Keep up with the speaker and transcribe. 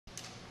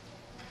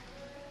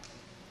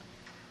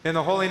In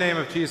the holy name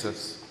of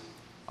Jesus,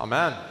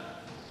 amen.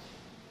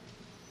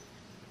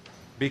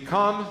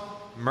 Become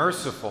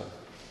merciful.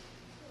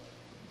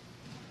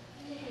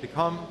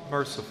 Become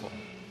merciful.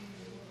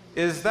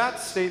 Is that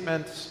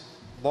statement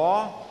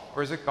law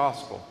or is it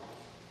gospel?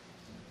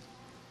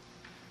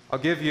 I'll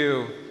give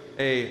you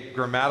a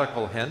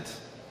grammatical hint.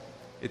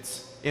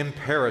 It's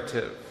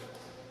imperative.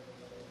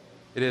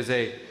 It is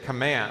a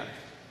command.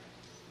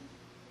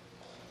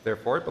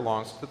 Therefore, it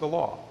belongs to the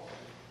law.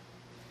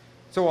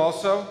 So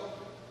also,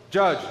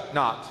 judge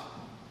not,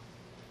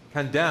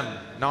 condemn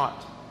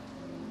not,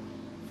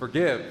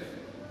 forgive,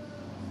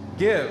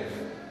 give.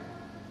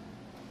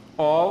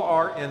 All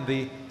are in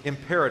the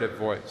imperative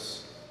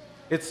voice.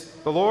 It's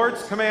the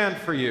Lord's command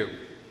for you,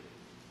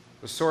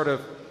 the sort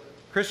of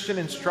Christian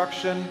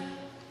instruction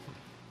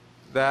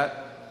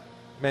that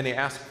many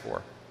ask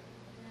for.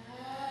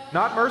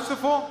 Not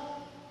merciful?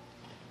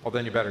 Well,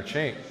 then you better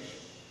change.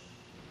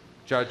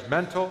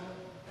 Judgmental,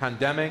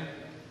 condemning,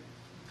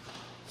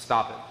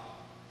 stop it.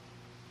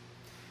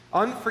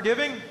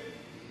 Unforgiving?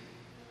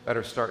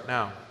 Better start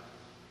now.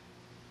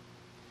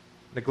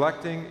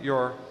 Neglecting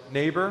your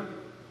neighbor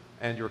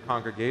and your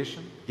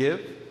congregation?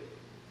 Give?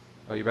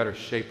 Well, you better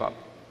shape up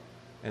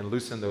and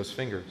loosen those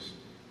fingers.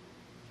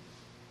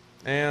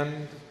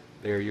 And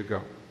there you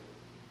go.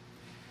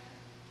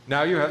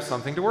 Now you have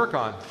something to work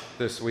on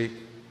this week.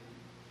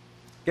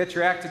 Get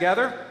your act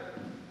together.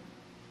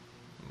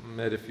 And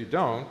if you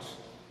don't,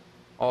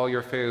 all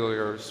your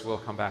failures will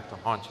come back to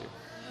haunt you.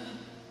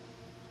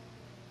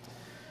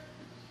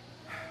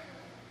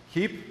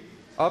 Keep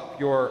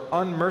up your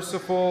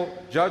unmerciful,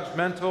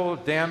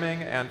 judgmental,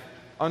 damning, and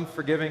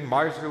unforgiving,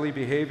 miserly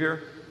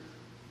behavior.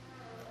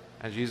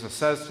 And Jesus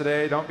says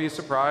today, don't be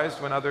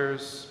surprised when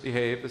others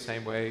behave the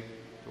same way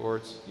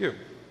towards you.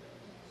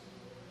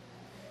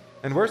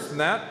 And worse than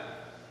that,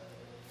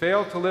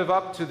 fail to live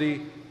up to the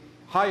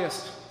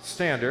highest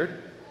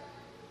standard,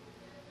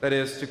 that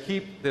is, to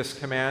keep this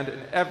command in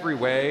every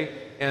way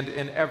and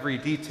in every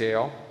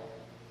detail,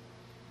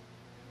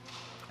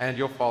 and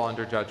you'll fall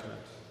under judgment.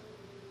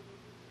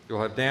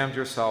 You'll have damned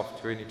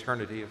yourself to an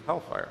eternity of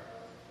hellfire.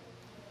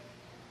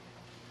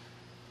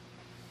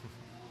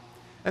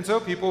 And so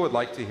people would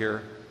like to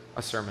hear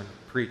a sermon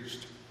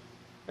preached.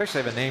 We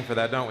actually have a name for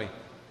that, don't we?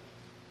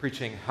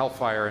 Preaching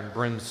hellfire and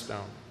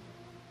brimstone.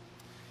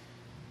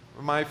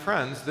 My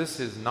friends, this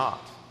is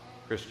not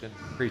Christian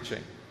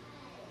preaching.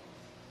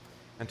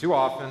 And too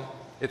often,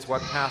 it's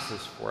what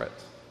passes for it.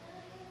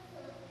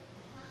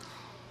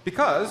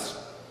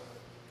 Because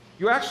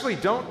you actually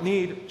don't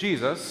need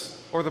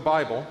Jesus or the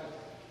Bible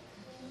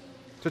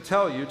to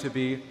tell you to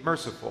be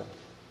merciful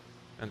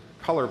and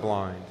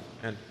colorblind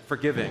and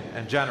forgiving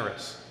and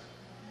generous.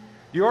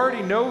 You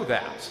already know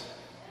that,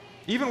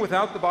 even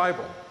without the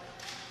Bible,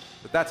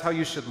 that that's how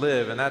you should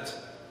live and that's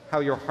how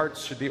your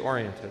hearts should be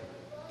oriented.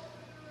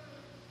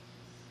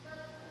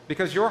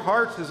 Because your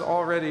heart has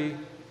already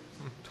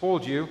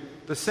told you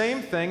the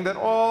same thing that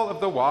all of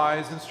the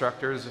wise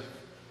instructors of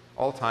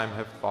all time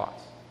have thought.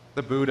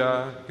 The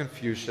Buddha,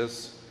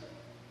 Confucius,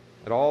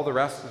 and all the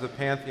rest of the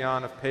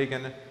pantheon of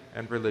pagan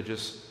and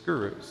religious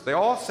gurus. They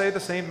all say the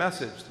same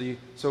message, the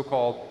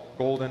so-called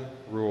golden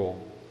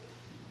rule.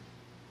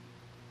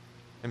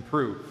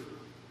 Improve,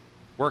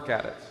 work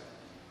at it,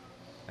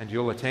 and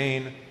you'll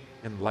attain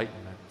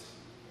enlightenment.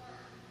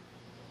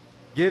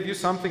 Give you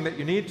something that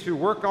you need to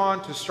work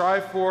on, to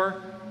strive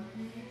for,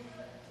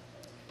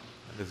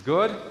 and as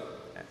good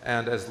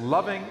and as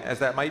loving as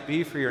that might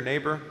be for your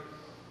neighbor,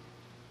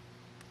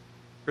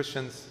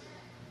 Christians,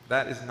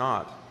 that is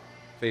not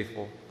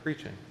faithful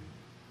preaching.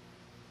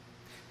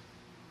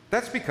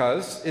 That's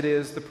because it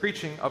is the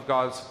preaching of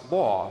God's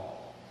law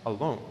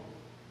alone.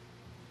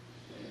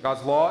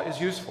 God's law is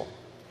useful.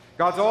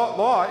 God's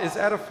law is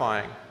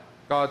edifying.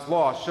 God's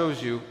law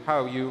shows you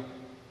how you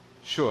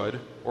should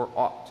or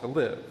ought to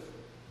live.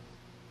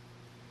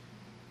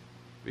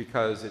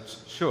 Because it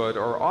should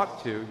or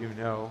ought to, you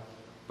know,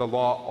 the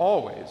law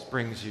always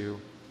brings you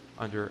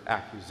under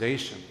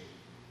accusation.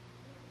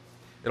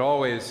 It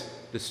always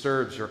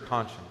disturbs your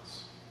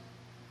conscience.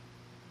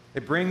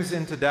 It brings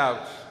into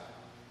doubt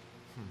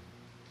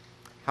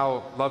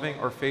how loving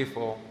or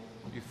faithful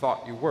you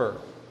thought you were.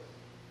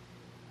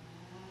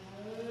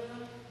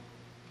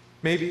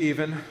 Maybe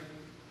even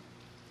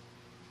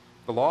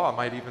the law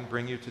might even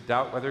bring you to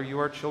doubt whether you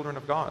are children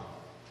of God.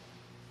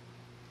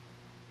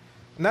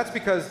 And that's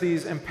because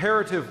these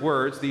imperative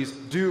words, these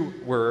do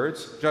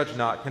words, judge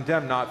not,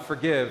 condemn not,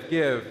 forgive,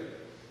 give,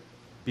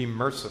 be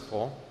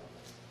merciful,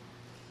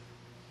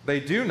 they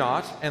do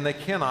not and they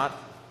cannot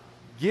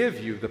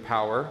give you the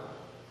power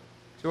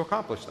to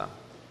accomplish them.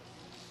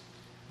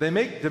 They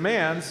make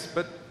demands,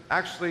 but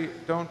actually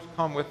don't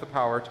come with the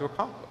power to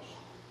accomplish.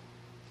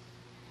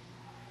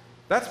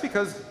 That's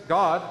because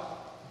God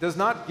does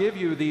not give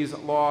you these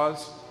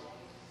laws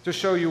to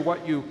show you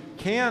what you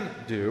can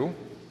do,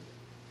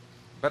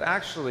 but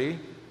actually,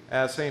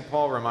 as St.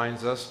 Paul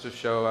reminds us, to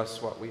show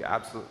us what we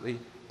absolutely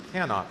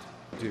cannot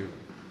do.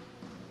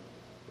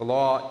 The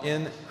law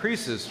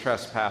increases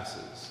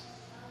trespasses.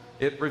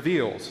 It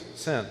reveals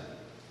sin.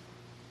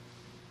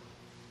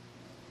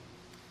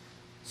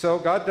 So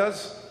God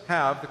does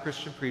have the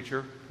Christian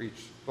preacher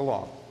preach the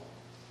law.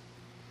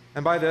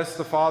 And by this,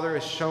 the Father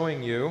is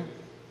showing you,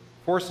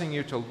 forcing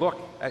you to look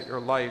at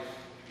your life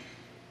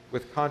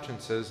with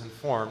consciences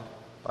informed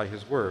by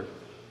his word.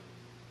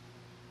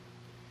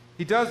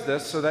 He does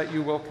this so that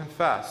you will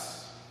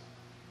confess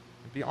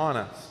and be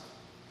honest,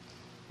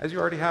 as you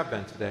already have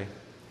been today.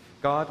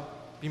 God,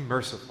 be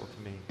merciful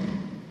to me,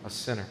 a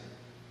sinner.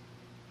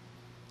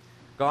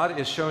 God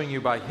is showing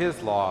you by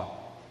his law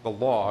the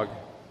log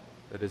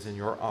that is in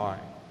your eye,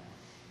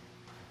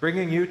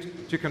 bringing you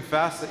to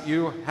confess that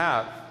you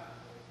have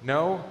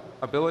no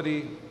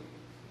ability,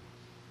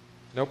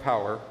 no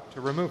power to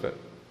remove it.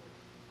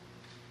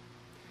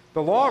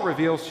 The law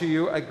reveals to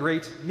you a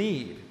great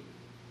need,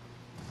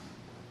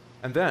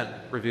 and then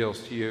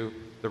reveals to you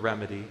the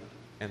remedy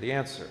and the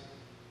answer.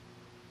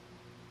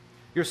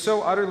 You're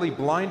so utterly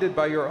blinded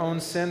by your own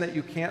sin that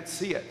you can't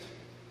see it.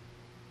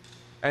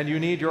 And you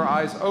need your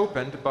eyes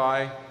opened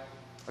by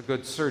a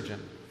good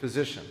surgeon,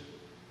 physician.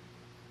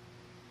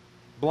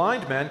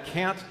 Blind men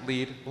can't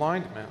lead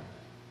blind men,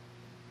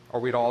 or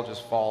we'd all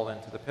just fall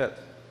into the pit.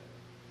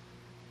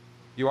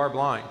 You are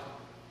blind,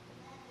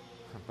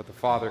 but the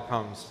Father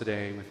comes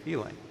today with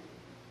healing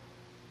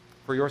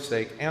for your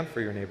sake and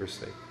for your neighbor's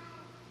sake.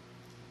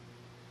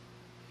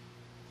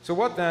 So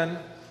what then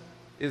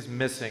is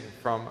missing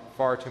from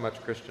far too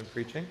much Christian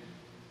preaching?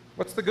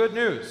 What's the good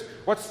news?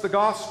 What's the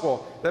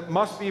gospel that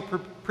must be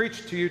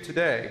preached to you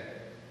today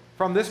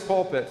from this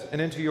pulpit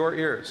and into your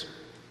ears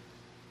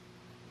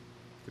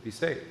to be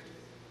saved?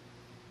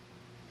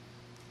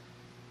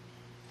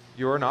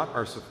 You are not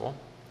merciful,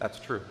 that's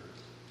true.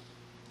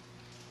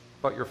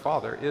 But your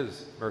Father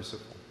is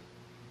merciful.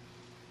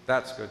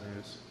 That's good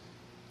news.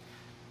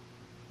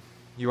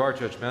 You are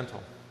judgmental,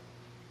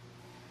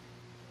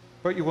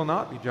 but you will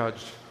not be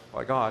judged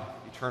by God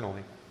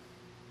eternally.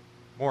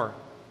 More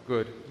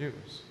good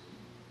news.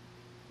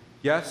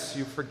 Yes,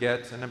 you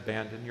forget and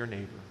abandon your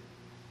neighbor.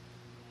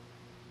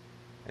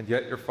 And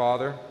yet your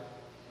Father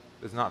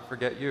does not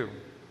forget you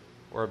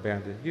or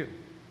abandon you.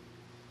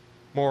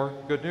 More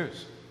good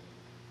news.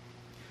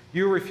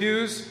 You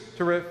refuse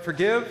to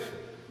forgive,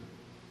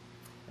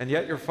 and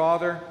yet your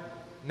Father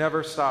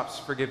never stops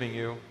forgiving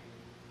you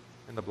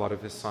in the blood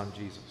of his Son,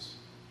 Jesus.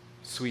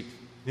 Sweet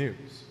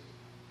news.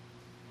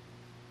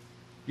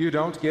 You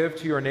don't give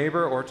to your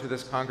neighbor or to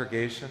this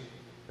congregation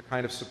the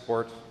kind of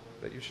support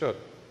that you should.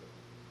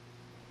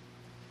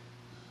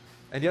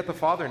 And yet the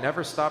Father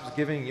never stops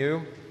giving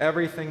you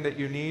everything that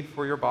you need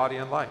for your body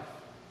and life.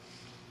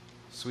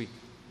 Sweet,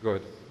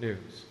 good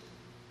news.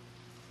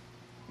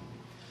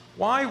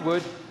 Why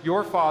would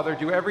your Father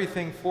do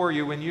everything for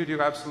you when you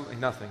do absolutely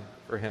nothing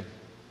for him?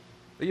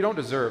 That you don't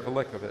deserve a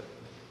lick of it.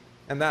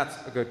 And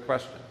that's a good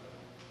question.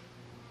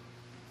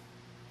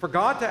 For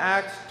God to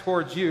act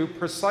towards you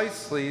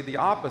precisely the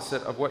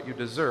opposite of what you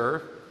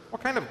deserve,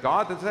 what kind of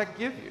God does that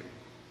give you?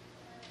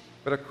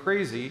 But a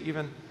crazy,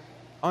 even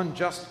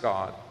unjust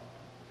God.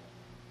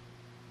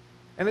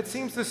 And it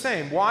seems the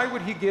same. Why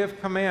would he give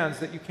commands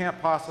that you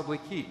can't possibly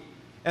keep,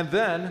 and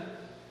then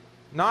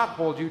not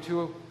hold you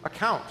to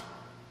account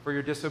for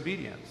your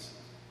disobedience?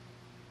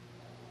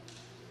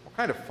 What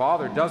kind of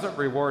father doesn't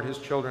reward his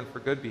children for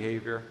good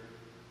behavior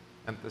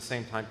and at the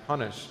same time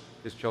punish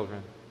his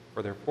children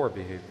for their poor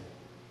behavior?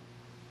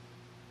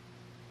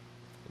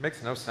 It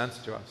makes no sense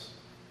to us.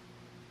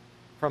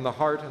 From the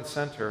heart and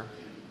center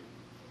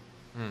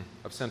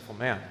of sinful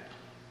man.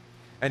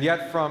 And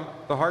yet from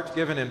the heart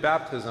given in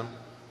baptism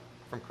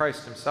from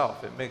Christ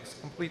himself, it makes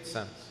complete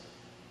sense.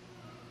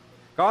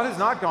 God has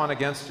not gone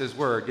against his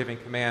word, giving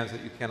commands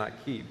that you cannot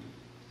keep.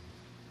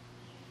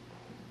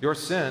 Your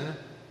sin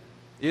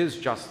is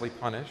justly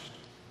punished.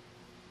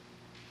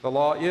 The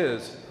law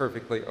is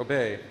perfectly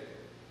obeyed.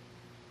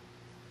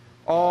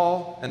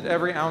 All and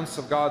every ounce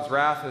of God's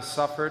wrath is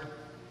suffered,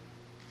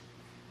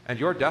 and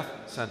your death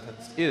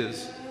sentence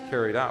is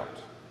carried out.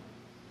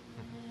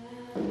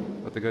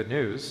 But the good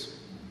news,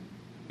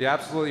 the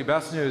absolutely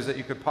best news that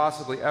you could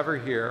possibly ever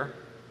hear,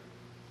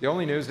 the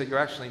only news that you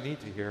actually need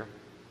to hear,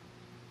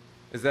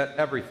 is that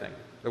everything,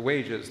 the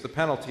wages, the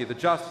penalty, the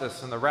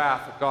justice, and the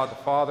wrath of God the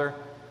Father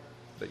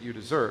that you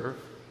deserve,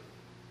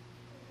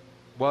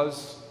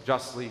 was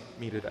justly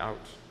meted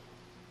out.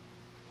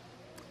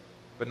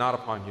 But not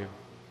upon you,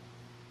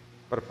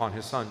 but upon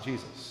his Son,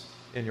 Jesus,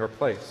 in your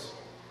place.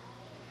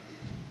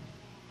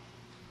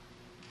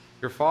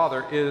 Your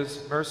Father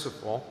is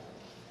merciful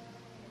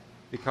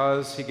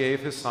because he gave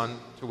his Son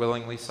to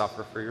willingly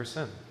suffer for your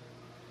sin.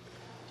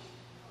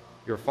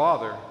 Your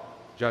Father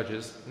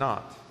judges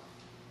not,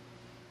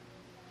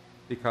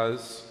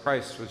 because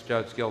Christ was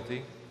judged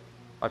guilty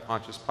by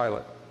Pontius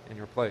Pilate in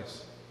your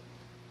place.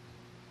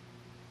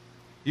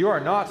 You are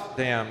not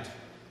damned,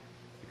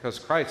 because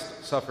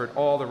Christ suffered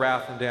all the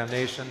wrath and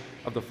damnation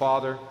of the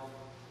Father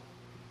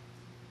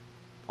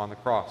upon the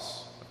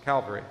cross of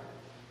Calvary.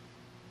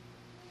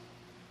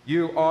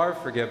 You are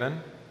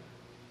forgiven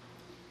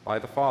by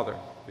the Father,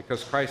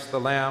 because Christ the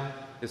Lamb,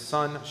 his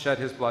Son, shed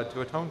his blood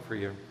to atone for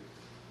you.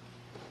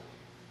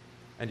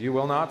 And you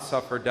will not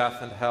suffer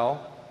death and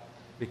hell,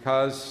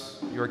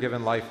 because you are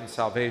given life and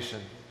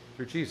salvation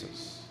through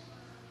Jesus.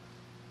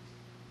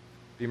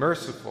 Be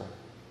merciful.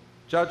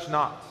 Judge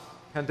not.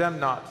 Condemn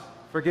not.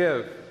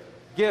 Forgive.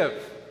 Give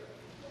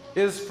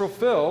is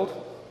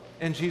fulfilled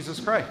in Jesus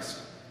Christ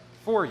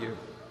for you.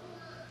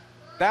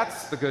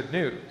 That's the good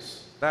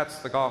news. That's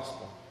the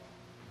gospel.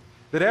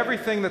 That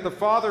everything that the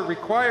Father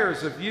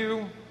requires of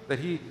you, that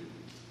he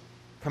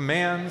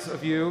commands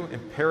of you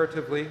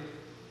imperatively,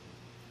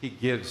 he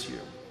gives you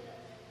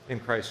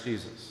in Christ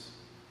Jesus.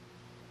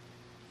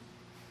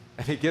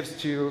 And he gives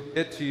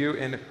it to you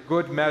in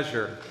good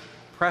measure,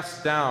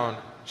 pressed down,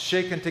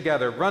 shaken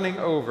together, running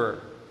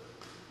over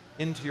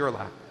into your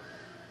lap.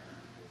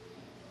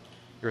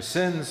 Your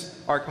sins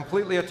are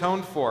completely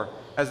atoned for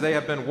as they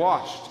have been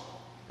washed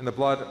in the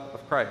blood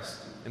of Christ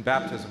in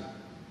baptism.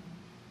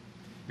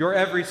 Your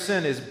every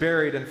sin is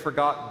buried and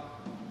forgotten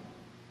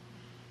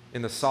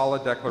in the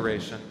solid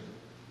declaration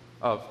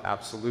of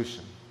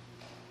absolution.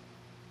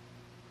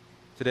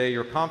 Today,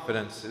 your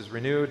confidence is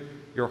renewed,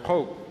 your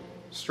hope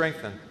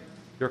strengthened,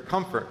 your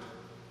comfort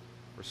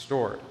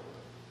restored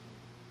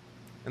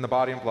in the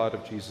body and blood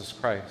of Jesus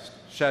Christ,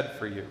 shed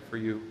for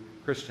you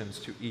Christians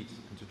to eat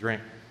and to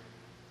drink.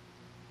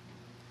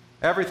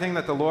 Everything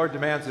that the Lord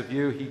demands of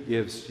you, he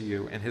gives to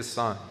you in his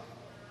Son.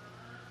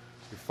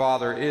 Your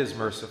Father is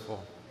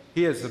merciful.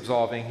 He is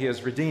absolving, he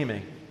is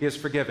redeeming, he is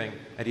forgiving,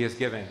 and he is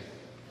giving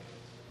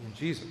in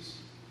Jesus.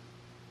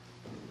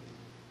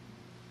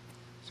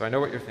 So I know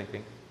what you're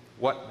thinking.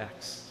 What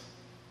next?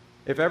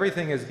 If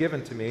everything is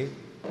given to me,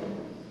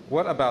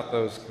 what about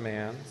those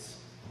commands?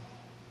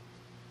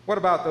 What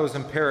about those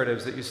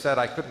imperatives that you said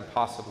I couldn't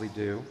possibly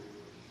do?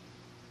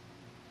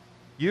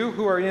 You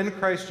who are in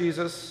Christ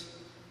Jesus,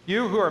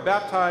 you who are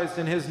baptized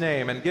in his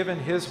name and given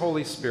his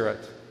Holy Spirit,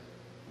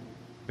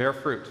 bear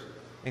fruit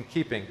in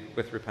keeping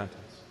with repentance.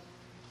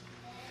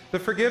 The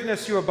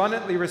forgiveness you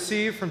abundantly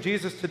receive from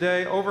Jesus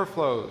today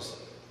overflows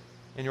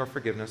in your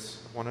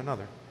forgiveness of one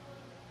another.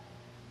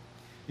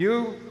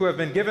 You who have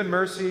been given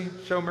mercy,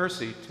 show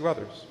mercy to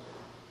others.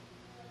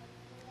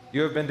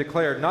 You have been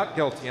declared not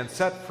guilty and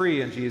set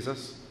free in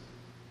Jesus.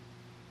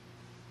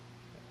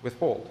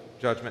 Withhold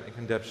judgment and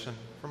condemnation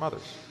from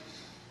others.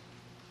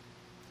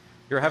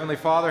 Your Heavenly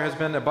Father has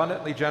been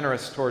abundantly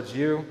generous towards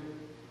you,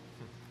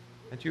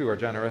 and you are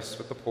generous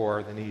with the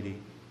poor, the needy,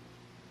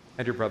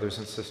 and your brothers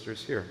and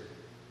sisters here.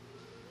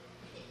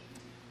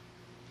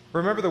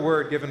 Remember the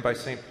word given by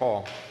St.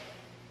 Paul.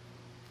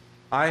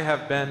 I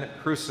have been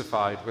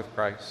crucified with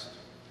Christ.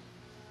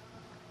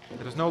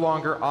 It is no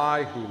longer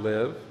I who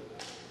live,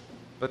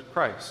 but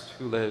Christ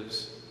who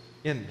lives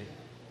in me.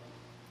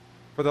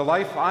 For the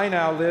life I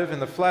now live in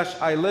the flesh,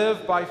 I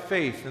live by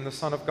faith in the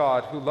Son of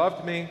God, who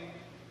loved me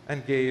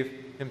and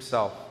gave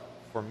himself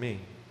for me.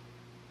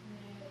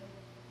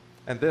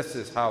 And this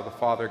is how the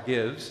Father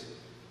gives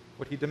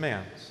what he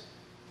demands.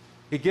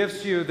 He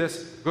gives to you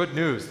this good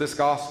news, this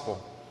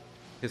gospel,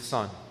 his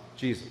Son,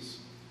 Jesus.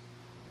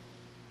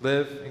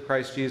 Live in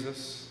Christ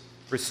Jesus,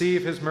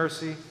 receive his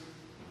mercy,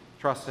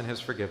 trust in his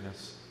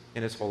forgiveness,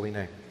 in his holy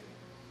name.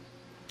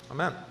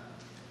 Amen.